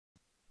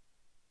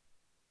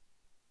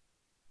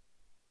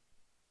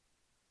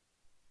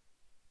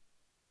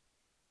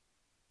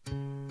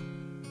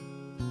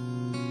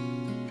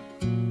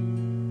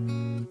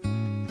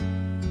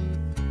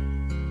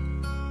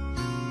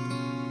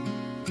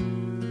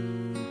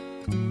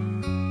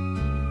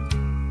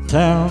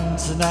town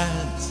tonight,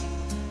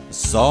 I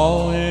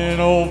saw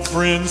an old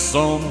friend,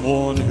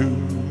 someone who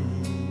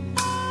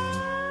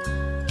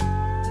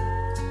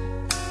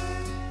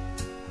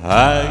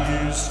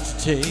I used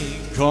to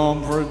take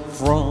comfort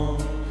from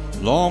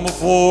long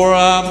before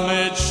I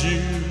met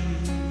you.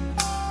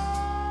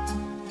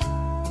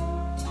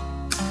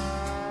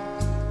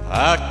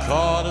 I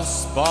caught a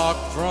spark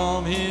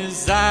from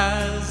his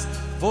eyes,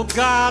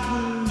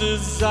 forgotten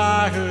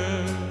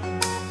desire.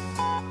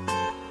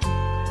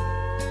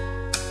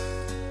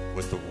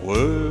 With a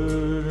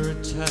word or a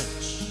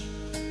touch,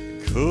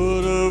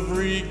 could have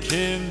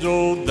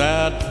rekindled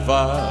that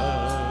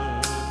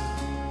fire.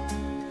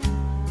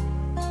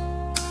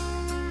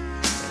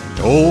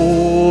 An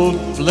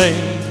old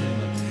flame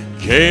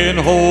can't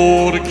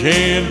hold a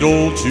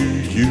candle to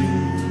you.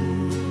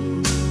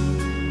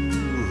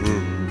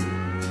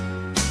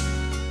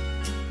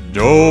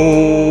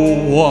 No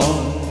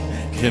one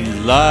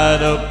can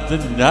light up the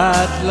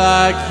night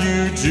like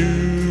you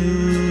do.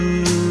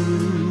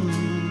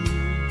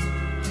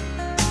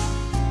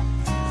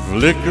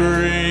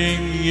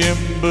 Flickering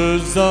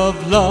embers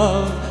of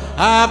love,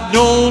 I've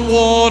known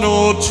one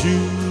or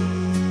two,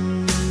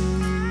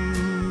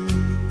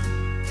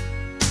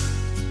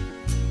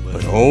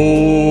 but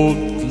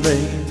old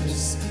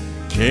flames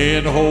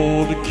can't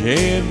hold a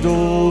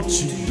candle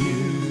to you.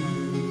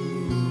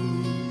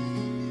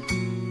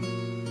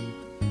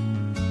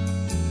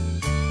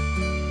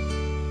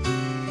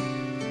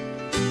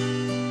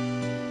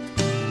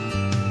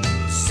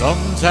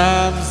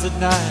 Sometimes at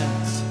night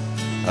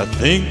I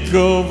think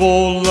of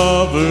old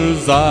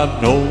lovers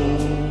I've known.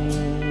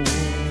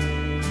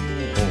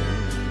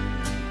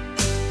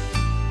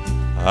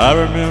 I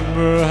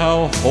remember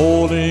how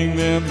holding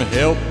them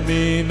helped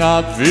me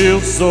not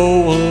feel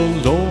so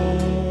alone.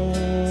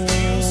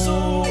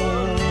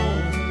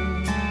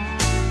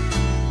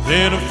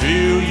 Then I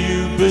feel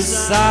you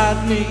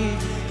beside me,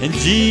 and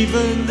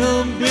even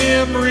the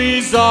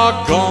memories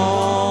are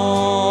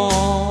gone.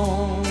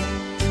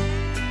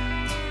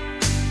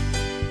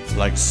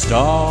 Like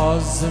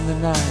stars in the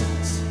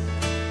night,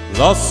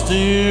 lost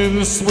in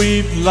the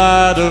sweet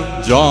light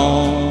of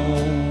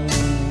dawn.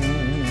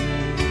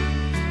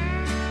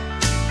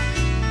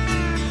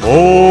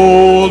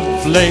 Old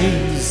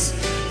flames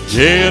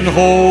can't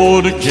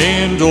hold a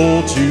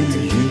candle to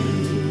you.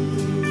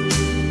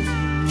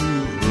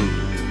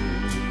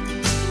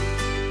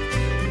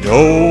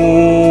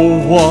 No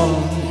one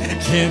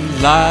can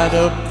light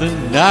up the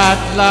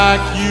night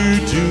like you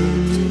do.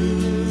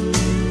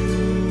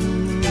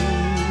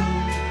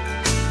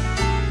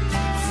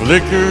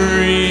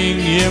 Flickering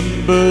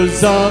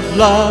embers of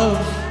love,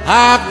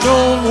 I've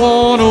known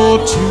one or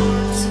two,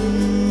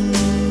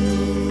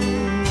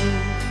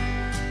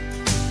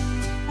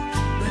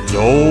 and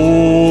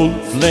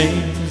old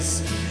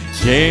flames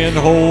can't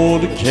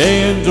hold a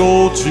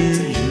candle to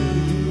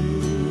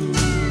you.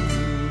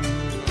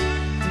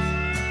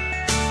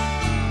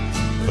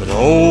 But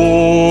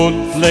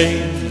old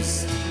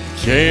flames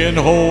can't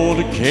hold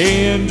a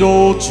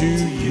candle to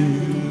you.